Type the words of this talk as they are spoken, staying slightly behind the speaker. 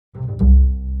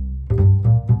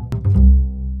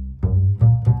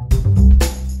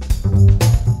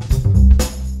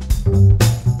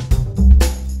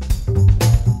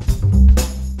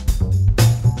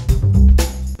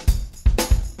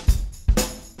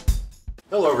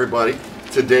Hello everybody.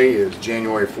 Today is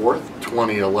January 4th,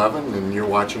 2011, and you're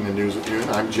watching the News at Noon.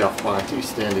 I'm Jeff Bonty,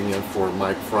 standing in for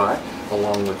Mike Fry,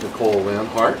 along with Nicole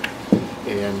Leonhardt.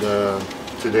 And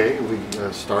today we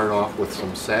start off with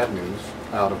some sad news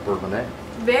out of Bourbonnais.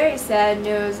 Very sad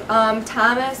news.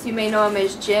 Thomas, you may know him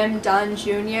as Jim Dunn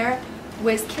Jr.,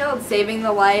 was killed saving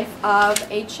the life of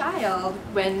a child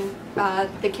when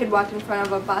the kid walked in front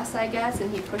of a bus, I guess,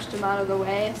 and he pushed him out of the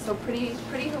way. So pretty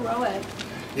heroic.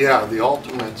 Yeah, the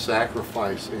ultimate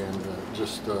sacrifice, and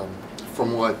just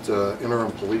from what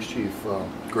Interim Police Chief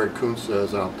Greg Kuntz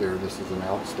says out there, this is an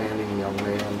outstanding young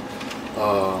man,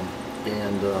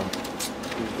 and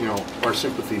you know, our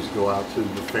sympathies go out to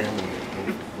the family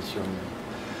of this young man.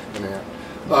 And that.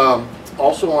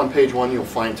 Also on page 1 you'll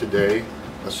find today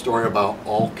a story about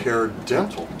All Care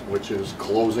Dental, which is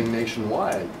closing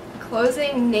nationwide.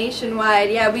 Closing nationwide,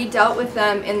 yeah, we dealt with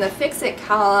them in the Fix It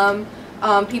column.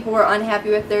 People were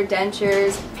unhappy with their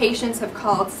dentures. Patients have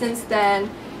called since then.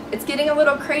 It's getting a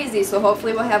little crazy, so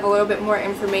hopefully we'll have a little bit more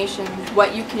information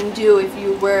what you can do if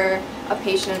you were a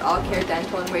patient at All Care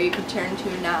Dental and where you could turn to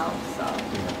now. So.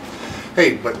 Yeah.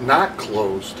 Hey, but not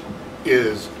closed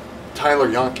is Tyler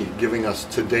Yonke giving us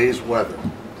today's weather.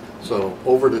 So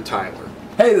over to Tyler.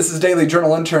 Hey, this is Daily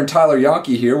Journal intern Tyler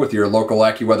Yonke here with your local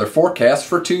Accuweather forecast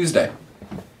for Tuesday.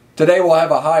 Today we'll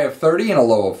have a high of 30 and a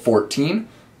low of 14.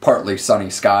 Partly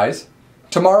sunny skies.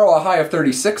 Tomorrow a high of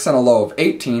 36 and a low of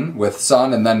 18 with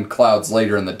sun and then clouds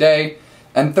later in the day.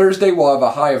 And Thursday we'll have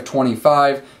a high of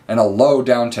 25 and a low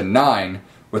down to 9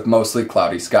 with mostly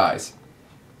cloudy skies.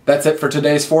 That's it for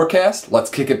today's forecast.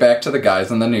 Let's kick it back to the guys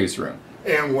in the newsroom.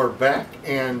 And we're back,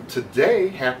 and today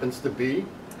happens to be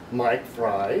Mike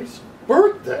Fry's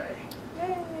birthday.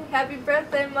 Yay! Happy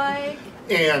birthday, Mike!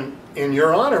 And in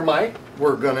your honor, Mike,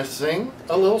 we're going to sing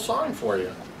a little song for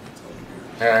you.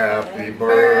 Happy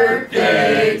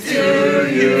birthday to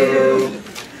you.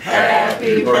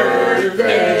 Happy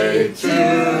birthday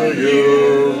to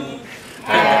you.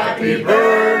 Happy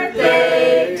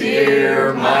birthday,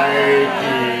 dear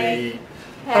Mikey.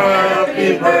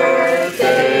 Happy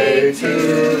birthday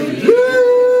to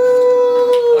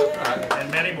you.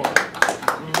 And many more.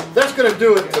 That's going to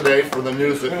do it today for the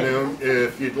News at Noon.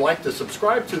 If you'd like to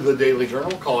subscribe to the Daily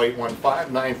Journal, call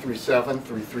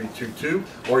 815-937-3322,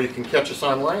 or you can catch us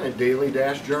online at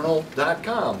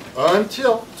daily-journal.com.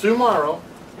 Until tomorrow,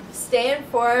 stay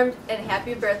informed and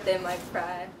happy birthday, Mike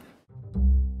Fry.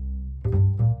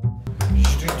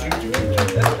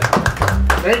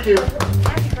 Thank you.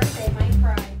 Happy birthday, Mike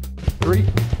Fry. 3,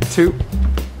 2.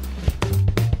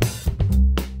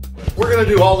 We're going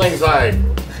to do All Things Eye.